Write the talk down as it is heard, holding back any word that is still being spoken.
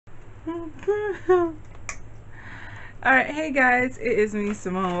Alright, hey guys, it is me,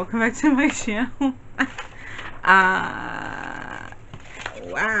 Simone. Welcome back to my channel.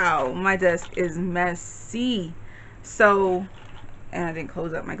 Wow, my desk is messy. So, and I didn't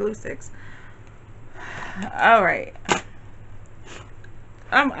close up my glue sticks. Alright.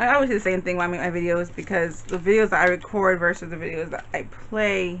 I always say the same thing when I make my videos, because the videos that I record versus the videos that I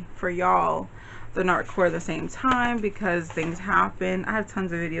play for y'all, they're not recorded at the same time because things happen. I have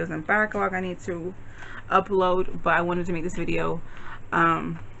tons of videos in backlog I need to upload, but I wanted to make this video,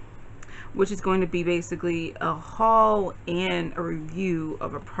 which is going to be basically a haul and a review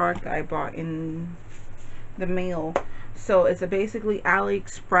of a product I bought in the mail. So it's basically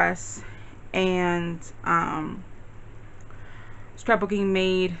Aliexpress and scrapbooking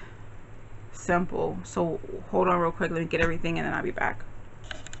made simple. So hold on real quick, let me get everything and then I'll be back.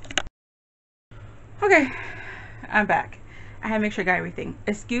 Okay, I'm back. I had to make sure I got everything.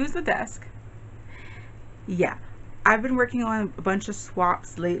 Excuse the desk. Yeah, I've been working on a bunch of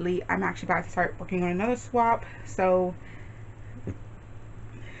swaps lately. I'm actually about to start working on another swap. So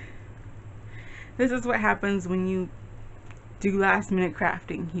this is what happens when you do last minute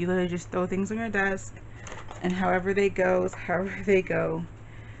crafting. You literally just throw things on your desk, and however they go is however they go,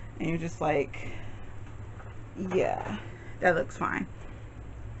 and you're just like, yeah, that looks fine.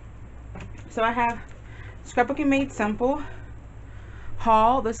 So I have Scrapbooking Made Simple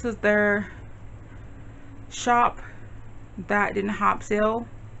haul. This is their shop that didn't hop sale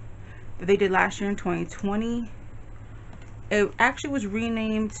that they did last year in 2020. It actually was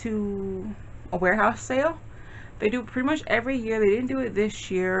renamed to a warehouse sale. They do pretty much every year. They didn't do it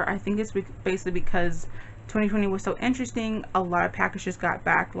this year. I think it's basically because 2020 was so interesting. A lot of packages got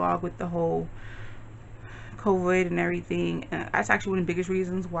backlogged with the whole COVID and everything. And that's actually one of the biggest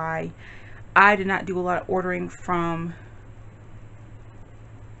reasons why I did not do a lot of ordering from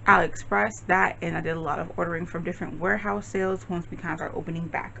Aliexpress. That, and I did a lot of ordering from different warehouse sales once we kind of start opening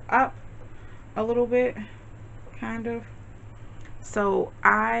back up a little bit, kind of. So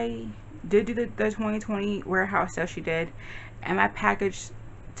I did do the 2020 warehouse sale she did, and my package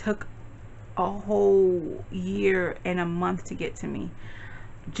took a whole year and a month to get to me,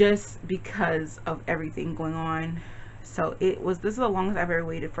 just because of everything going on. So this is the longest I've ever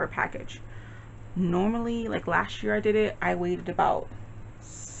waited for a package. Normally, like last year I did it, I waited about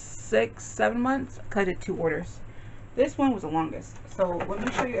 6-7 months because I did 2 orders. This one was the longest. So let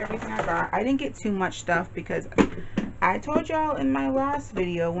me show you everything I got. I didn't get too much stuff because I told y'all in my last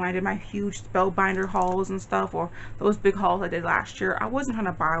video when I did my huge spellbinder hauls and stuff, or those big hauls I did last year, I wasn't trying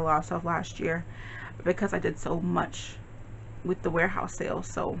to buy a lot of stuff last year because I did so much with the warehouse sale.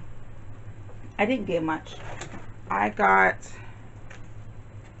 So I didn't get much. I got,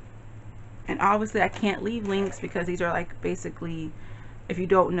 and obviously I can't leave links because these are like basically, if you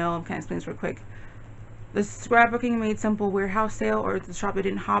don't know, I'm kind of explaining this real quick. The Scrapbooking Made Simple warehouse sale, or the shop that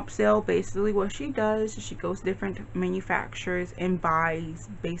didn't hop sale, basically what she does is she goes to different manufacturers and buys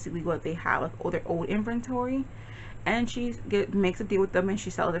basically what they have, like all their old inventory, and she makes a deal with them and she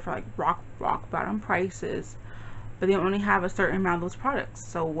sells it for like rock bottom prices, but they only have a certain amount of those products.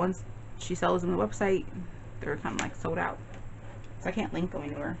 So once she sells them on the website, they're kind of like sold out. So I can't link them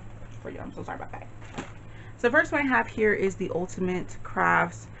anywhere for you. I'm so sorry about that. So the first one I have here is the Ultimate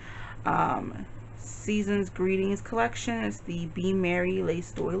Crafts Season's Greetings collection. It's the Be Merry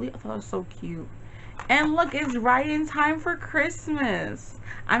Lace Doily. I thought it was so cute. And look, it's right in time for Christmas.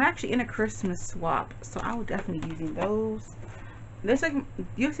 I'm actually in a Christmas swap, so I will definitely be using those. This, like,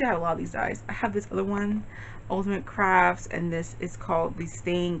 you see I have a lot of these dies. I have this other one, Ultimate Crafts, and this is called the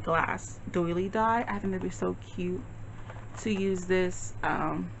Stained Glass Doily die. I think that'd be so cute to use this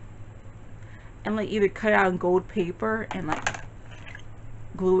and like either cut out in gold paper and like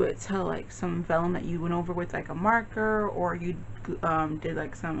glue it to like some vellum that you went over with like a marker, or you did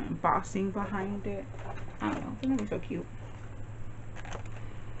like some embossing behind it. I don't know, it's gonna be so cute.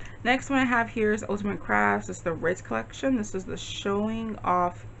 Next one I have here is Ultimate Crafts. It's the Ritz collection. This is the Showing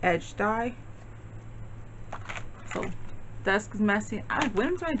Off Edge die. So desk is messy.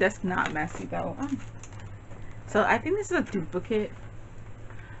 When is my desk not messy though? So I think this is a duplicate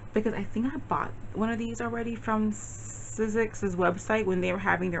because I think I bought one of these already from Sizzix's website when they were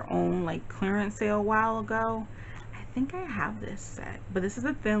having their own like clearance sale a while ago. I think I have this set, but this is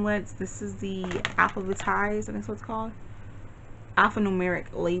the Thinlits. This is the alphabetized, I think that's what it's called, alphanumeric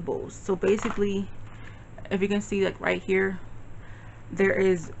labels. So basically, if you can see, like right here, there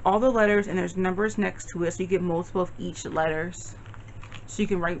is all the letters and there's numbers next to it, so you get multiple of each letters. So you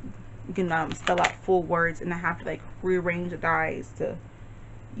can write, you can spell out full words and not have to like rearrange the dies to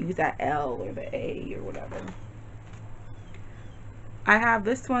use that L or the A or whatever. I have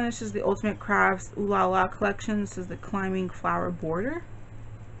this one. This is the Ultimate Crafts Ooh La La collection. This is the climbing flower border.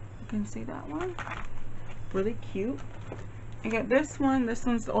 You can see that one. Really cute. I got this one. This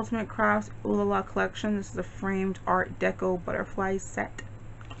one's the Ultimate Crafts Ooh La La collection. This is a framed Art Deco butterfly set.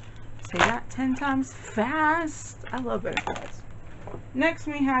 Say that 10 times fast. I love butterflies. Next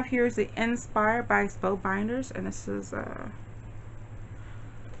we have here is the Inspired by Spellbinders, and this is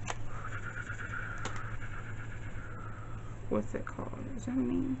what's it called? Does that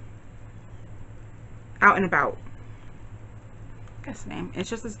mean Out and About? That's the name. It's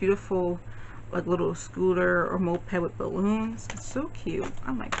just this beautiful like little scooter or moped with balloons. It's so cute.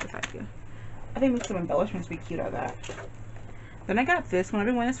 I like this idea. I think with some embellishments would be cute out of that. Then I got this one. I've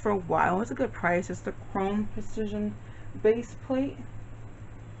been wanting this for a while. It's a good price. It's the chrome precision base plate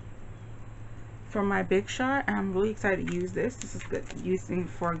for my Big Shot, and I'm really excited to use this. This is good using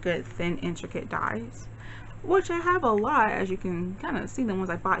for good thin intricate dies, which I have a lot, as you can kind of see the ones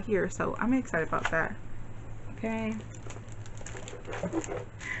I bought here, so I'm excited about that. Okay,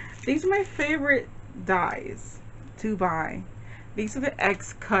 these are my favorite dies to buy. These are the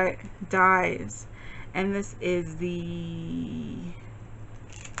X cut dies, and this is the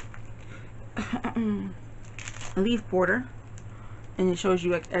leaf border, and it shows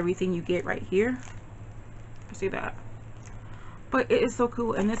you like everything you get right here. You see that? But it is so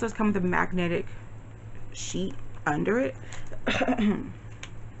cool, and this does come with a magnetic sheet under it.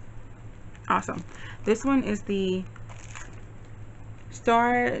 Awesome. This one is the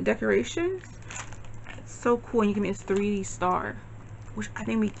star decorations. It's so cool, and you can make this 3D star, which I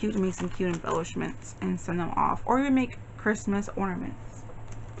think would be cute to make some cute embellishments and send them off, or even make Christmas ornaments.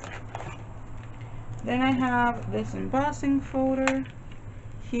 Then I have this embossing folder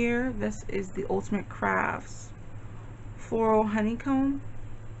here. This is the Ultimate Crafts Floral Honeycomb.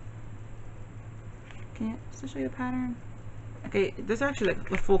 Can you still show you the pattern? Okay, this is actually like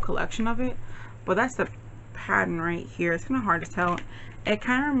the full collection of it, but that's the pattern right here. It's kind of hard to tell. It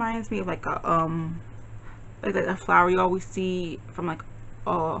kind of reminds me of like a flower you always see from like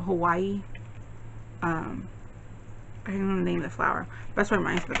Hawaii. I don't know the name of the flower. That's what it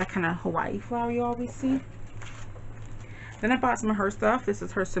reminds me of, that kind of Hawaii flower you always see. Then I bought some of her stuff. This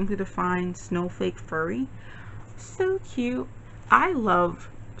is her Simply Defined Snowflake Furry. So cute. I love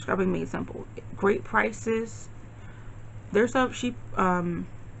Scrapbooking Made Simple. Great prices. Their stuff, Stacy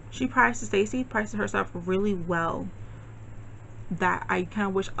prices her stuff really well. That I kind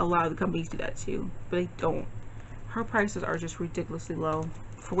of wish a lot of the companies do that too, but they don't. Her prices are just ridiculously low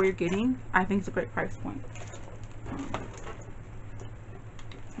for what you're getting. I think it's a great price point.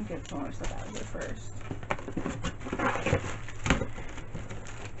 I'll get some more stuff out of here first.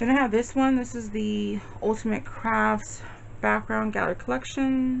 Then I have this one. This is the Ultimate Crafts Background Gallery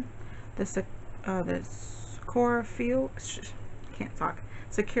Collection. The Sakura Field. Can't talk.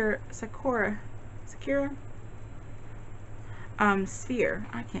 Sakura Sphere.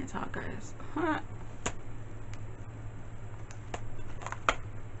 I can't talk, guys.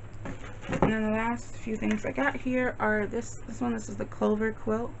 And then the last few things I got here are this one. This is the Clover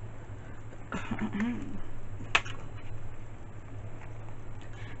Quilt.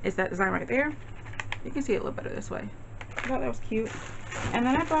 Is that design right there? You can see it a little better this way. I thought that was cute. And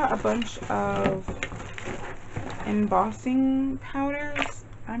then I bought a bunch of embossing powders.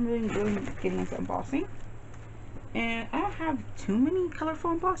 I'm really getting into embossing. And I don't have too many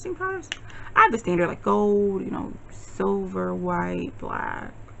colorful embossing powders. I have the standard like gold, you know, silver, white,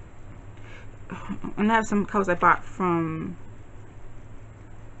 black. And I have some colors I bought from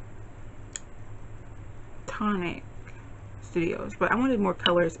Tonic Studios, but I wanted more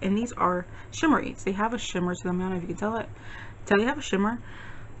colors, and these are shimmeries. They have a shimmer to them. I don't know if you can tell it. They have a shimmer.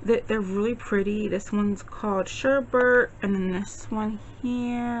 They're really pretty. This one's called Sherbert, and then this one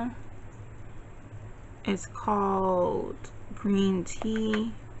here is called Green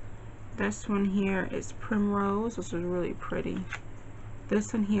Tea. This one here is Primrose, which is really pretty.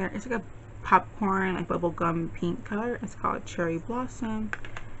 This one here, it's like a popcorn, like bubblegum pink color. It's called Cherry Blossom.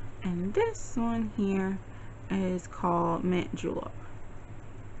 And this one here is called Mint Julep.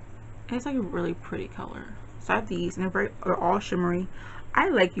 It's like a really pretty color. So I have these, and they're all shimmery. I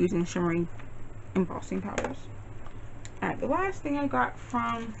like using shimmery embossing powders. And the last thing I got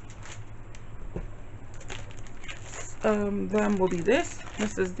from them will be this.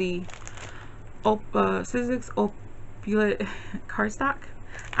 This is the Sizzix Opulent cardstock.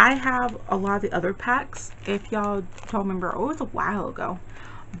 I have a lot of the other packs. If y'all don't remember, it was a while ago,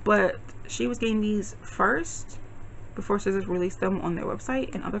 but she was getting these first before Sizzix released them on their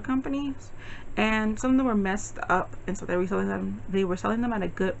website and other companies, and some of them were messed up, and so they were selling them at a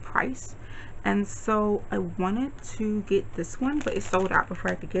good price. And so I wanted to get this one, but it sold out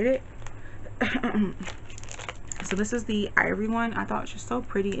before I could get it. So this is the ivory one. I thought it was just so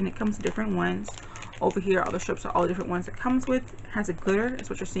pretty, and it comes in different ones. Over here, all the strips are all different ones it comes with. It has a glitter, that's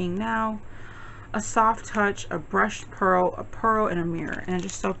what you're seeing now. A soft touch, a brushed pearl, a pearl, and a mirror. And it's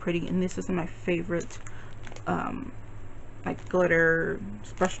just so pretty. And this is my favorite like glitter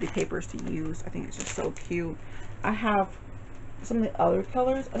specialty papers to use. I think it's just so cute. I have some of the other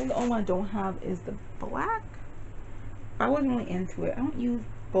colors. I think the only one I don't have is the black. I wasn't really into it. I don't use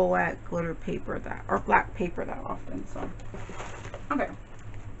black glitter paper or black paper that often. So okay,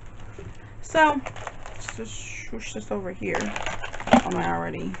 so just swoosh this over here on my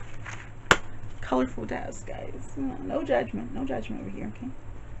already colorful desk, guys. No judgment, no judgment over here, okay?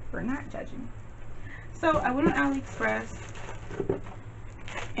 We're not judging. So I went on Aliexpress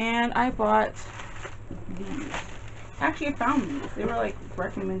and I bought these. Actually, I found these. They were like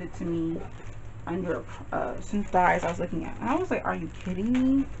recommended to me under some thighs I was looking at. And I was like, are you kidding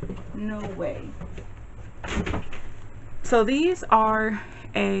me? No way. So these are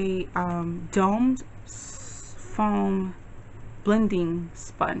a domed foam blending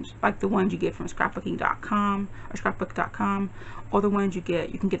sponge, like the ones you get from scrapbooking.com or scrapbook.com, or the ones you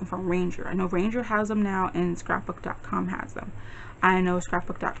can get them from Ranger. I know Ranger has them now and scrapbook.com has them. I know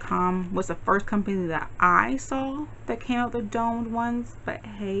scrapbook.com was the first company that I saw that came out with the domed ones, but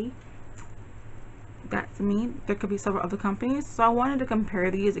hey, that's me. There could be several other companies, so I wanted to compare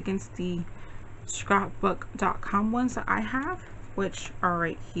these against the scrapbook.com ones that I have, which are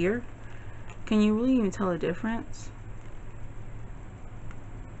right here. Can you really even tell the difference?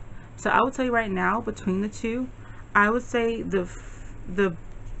 So I would say right now, between the two, I would say the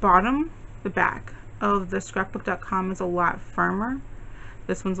bottom, the back of the scrapbook.com is a lot firmer.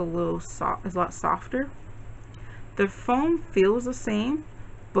 This one's a lot softer. The foam feels the same,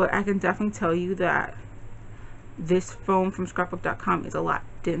 but I can definitely tell you that this foam from scrapbook.com is a lot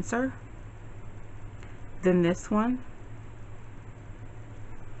denser than this one.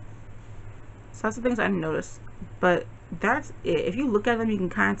 So that's the things I noticed, but that's it. If you look at them, you can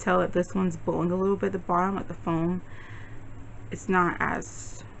kind of tell that this one's bowing a little bit at the bottom, like the foam. It's not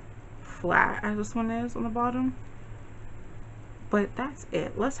as flat as this one is on the bottom. But that's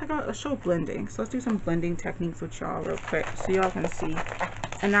it. Let's show blending. So let's do some blending techniques with y'all real quick so y'all can see.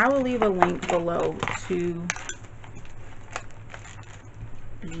 And I will leave a link below to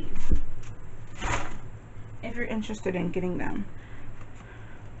these if you're interested in getting them.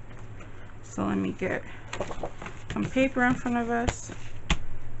 So let me get some paper in front of us,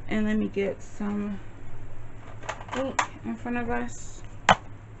 and let me get some ink in front of us,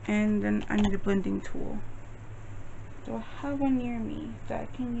 and then I need a blending tool. Do I have one near me that I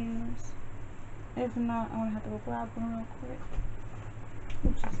can use? If not, I'm gonna have to go grab one real quick,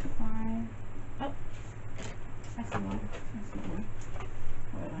 which is fine. Oh, I see one. I see one.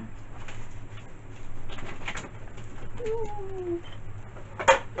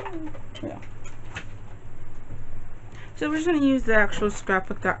 Yeah. So we're just going to use the actual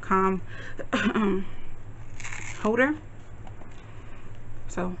scrapbook.com holder.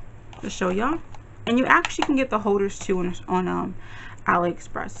 So to show y'all, and you actually can get the holders too on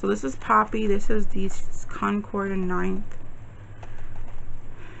Aliexpress. So this is Poppy. This is the Concord and 9th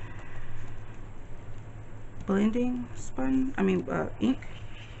blending sponge. I mean ink.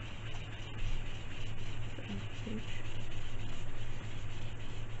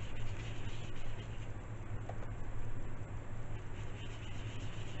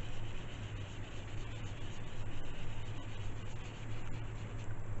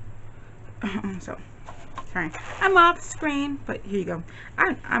 So sorry, I'm off screen, but here you go.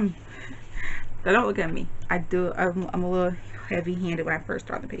 I'm don't look at me. I'm a little heavy handed when I first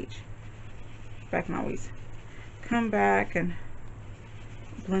start the page. But I can always come back and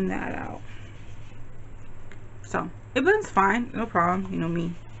blend that out. So it blends fine, no problem. You know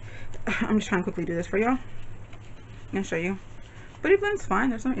me. I'm just trying to quickly do this for y'all and show you. But it blends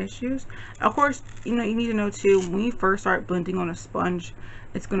fine, there's no issues. Of course, you know, you need to know too, when you first start blending on a sponge,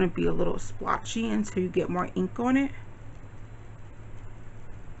 it's going to be a little splotchy until you get more ink on it.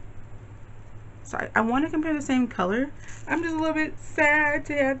 So I want to compare the same color. I'm just a little bit sad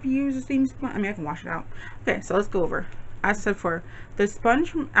to have to use the same sponge. I mean, I can wash it out. Okay, so let's go over. As I said before, the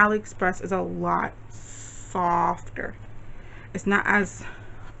sponge from Aliexpress is a lot softer. It's not as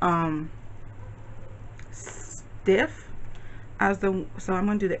stiff as the, so I'm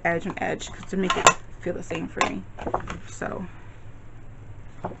going to do the edge and edge to make it feel the same for me. So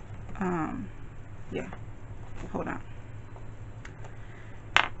yeah, hold on.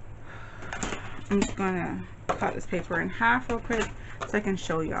 I'm just gonna cut this paper in half real quick so I can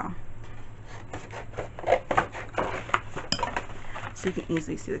show y'all. so you can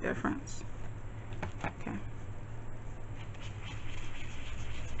easily see the difference. Okay.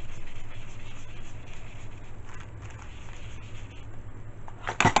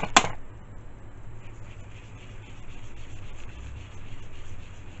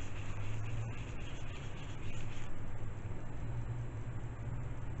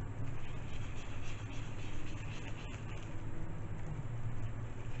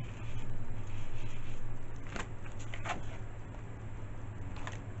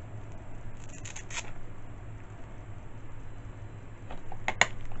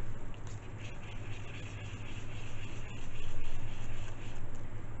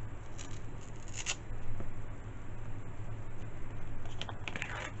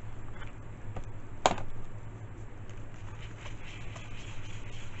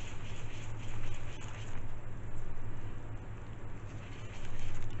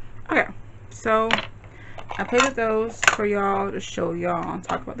 Okay, so I picked those for y'all to show y'all and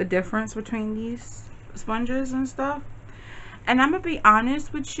talk about the difference between these sponges and stuff. And I'm gonna be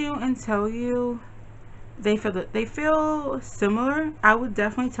honest with you and tell you they feel similar. I would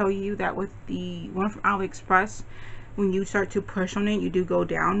definitely tell you that with the one from Aliexpress, when you start to push on it, you do go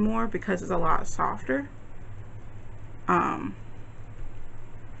down more because it's a lot softer.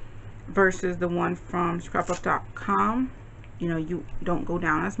 Versus the one from Scrapbook.com, you know, you don't go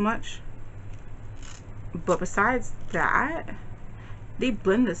down as much. But besides that, they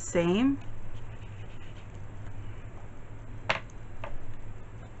blend the same.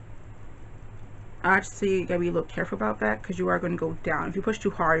 Actually, you gotta be a little careful about that because you are going to go down. If you push too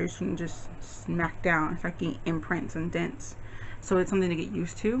hard, you're just going to just smack down. It's like getting imprints and dents. So it's something to get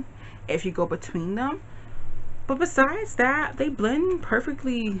used to if you go between them. But besides that, they blend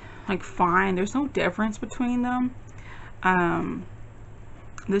perfectly, like, fine. There's no difference between them.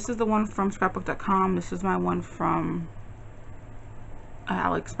 This is the one from Scrapbook.com. This is my one from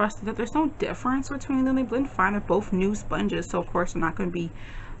Aliexpress. There's no difference between them. They blend fine. They're both new sponges, so of course they're not going to be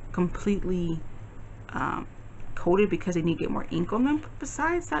completely coated because they need to get more ink on them. But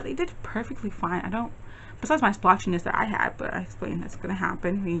besides that, they did perfectly fine. Besides my splotchiness that I had, but I explained that's going to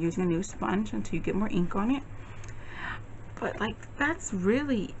happen when you're using a new sponge until you get more ink on it. But like, that's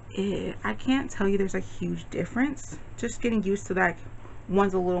really it. I can't tell you there's a huge difference. Just getting used to that.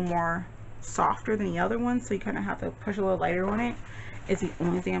 One's a little more softer than the other one, so you kind of have to push a little lighter on it. Is the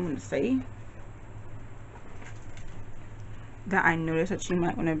only thing I'm going to say that I noticed that you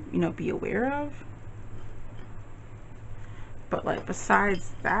might want to, you know, be aware of. But like,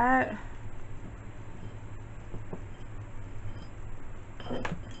 besides that,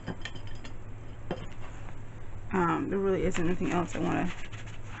 there really isn't anything else I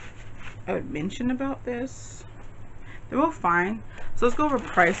would mention about this. They're both fine. So let's go over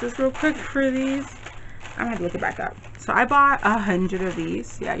prices real quick for these. I'm gonna have to look it back up. So I bought 100 of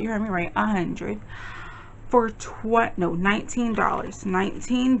these. Yeah, you heard me right, 100 for $19.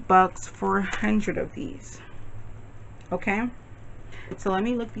 19 bucks for 100 of these. Okay, so let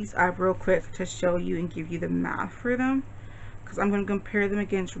me look these up real quick to show you and give you the math for them, because I'm going to compare them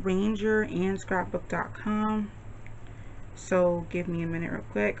against Ranger and Scrapbook.com. So give me a minute real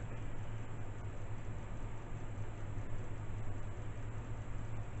quick.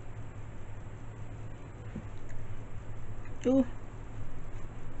 Ooh.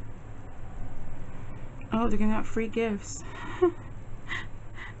 Oh, they're giving out free gifts.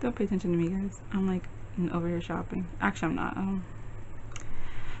 Don't pay attention to me, guys. I'm like over here shopping. Actually, I'm not.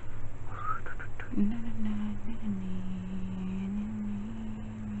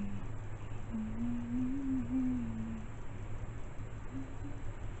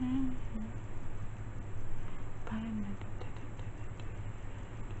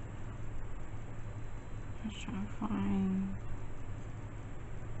 Let's try to find.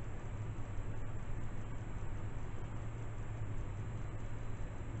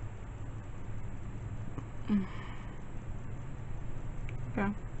 Okay.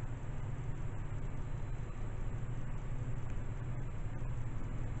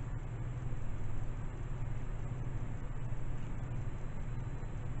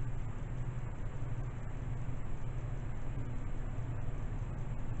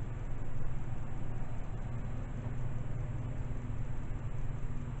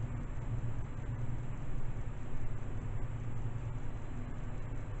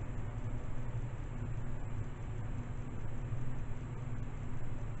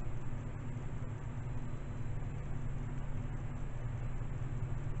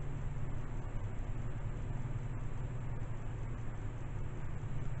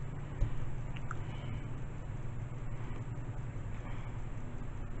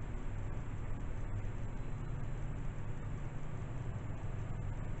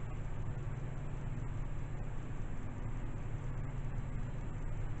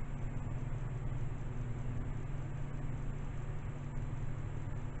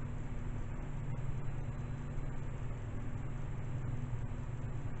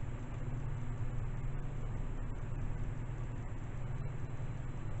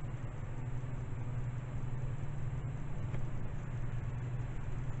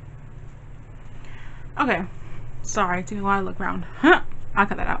 Okay, sorry, took a while to look around. I'll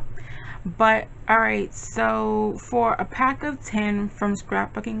cut that out. But alright, so for a pack of 10 from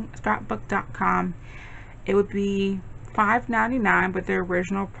scrapbook.com, it would be $5.99, but their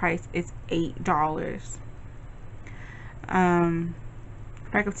original price is $8.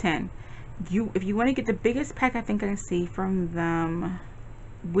 Pack of 10. If you want to get the biggest pack, I think I can see from them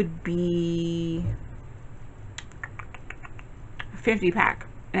would be 50 pack,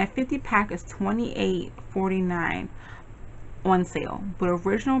 and a 50 pack is $28.49 on sale, but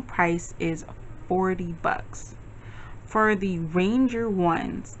original price is $40. For the Ranger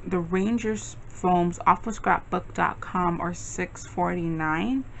ones, the Rangers foams off of scrapbook.com are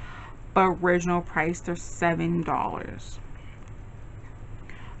 $6.49, but original price they're $7.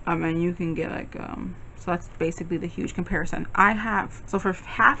 And you can get like so that's basically the huge comparison. So for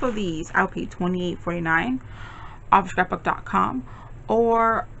half of these I'll pay $28.49 off of scrapbook.com,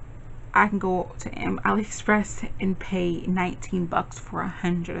 or I can go to Aliexpress and pay 19 bucks for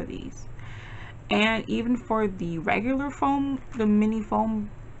 100 of these. And even for the regular foam, the mini foam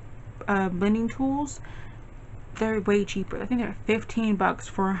blending tools, they're way cheaper. I think they're 15 bucks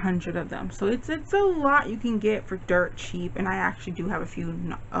for 100 of them. So it's a lot you can get for dirt cheap. And I actually do have a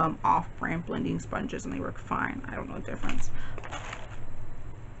few off-brand blending sponges, and they work fine. I don't know the difference.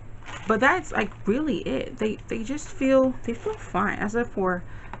 But that's like really it. They just feel fine. As for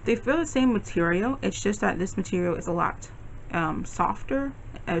they feel the same material. It's just that this material is a lot softer.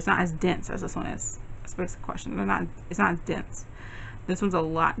 It's not as dense as this one is. That's the basic question. It's not dense. This one's a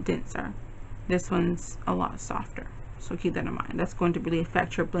lot denser. This one's a lot softer. So keep that in mind. That's going to really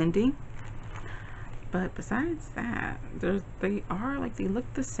affect your blending. But besides that, they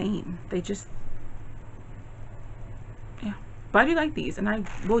look the same. They just, yeah. But I do like these, and I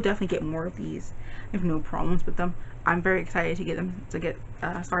will definitely get more of these. I have no problems with them. I'm very excited to get them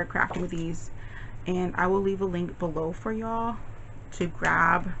started crafting with these, and I will leave a link below for y'all to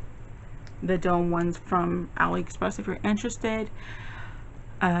grab the dome ones from Aliexpress if you're interested.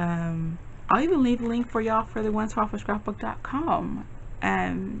 I'll even leave a link for y'all for the ones off of scrapbook.com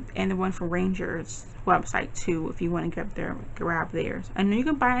and the one for Ranger's website too, if you want to grab theirs. I know you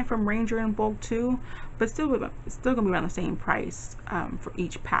can buy it from Ranger in bulk too, but it's still gonna be around the same price for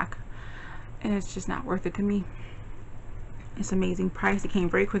each pack, and it's just not worth it to me. It's an amazing price. It came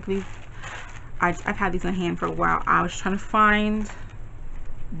very quickly. I've had these in hand for a while. I was trying to find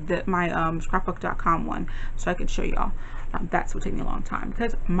my scrapbook.com one so I could show y'all. That's what took me a long time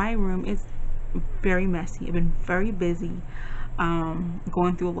because my room is very messy. I've been very busy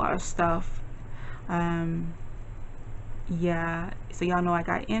going through a lot of stuff. Yeah, so y'all know I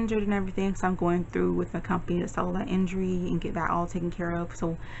got injured and everything, so I'm going through with the company to settle that injury and get that all taken care of.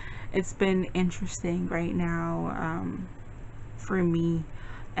 So it's been interesting right now for me.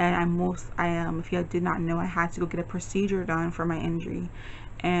 And if you did not know, I had to go get a procedure done for my injury,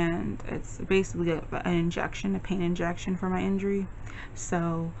 and it's basically an injection, a pain injection for my injury.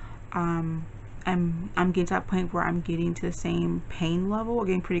 So I'm getting to that point where I'm getting to the same pain level, or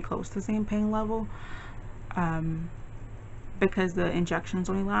getting pretty close to the same pain level, because the injections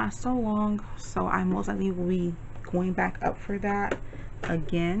only last so long. So I most likely will be going back up for that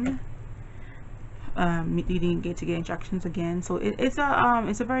again. Needing to get injections again. So it's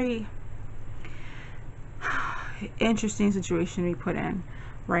a very interesting situation to be put in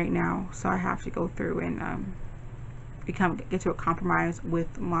right now. So I have to go through and get to a compromise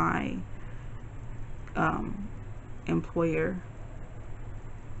with my employer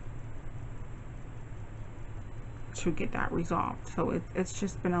to get that resolved. So it's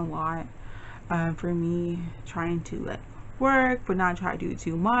just been a lot for me, trying to work but not try to do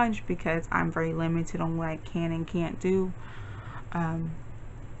too much because I'm very limited on what I can and can't do.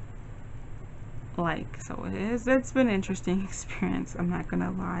 So it's been an interesting experience, I'm not gonna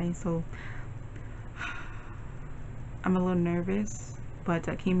lie. So I'm a little nervous, but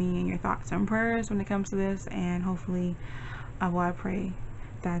keep me in your thoughts and prayers when it comes to this, and hopefully I pray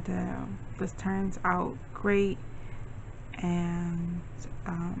that this turns out great, and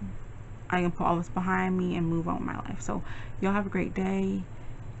I can put all this behind me and move on with my life. So y'all have a great day,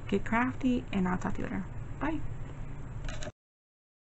 get crafty, and I'll talk to you later. Bye.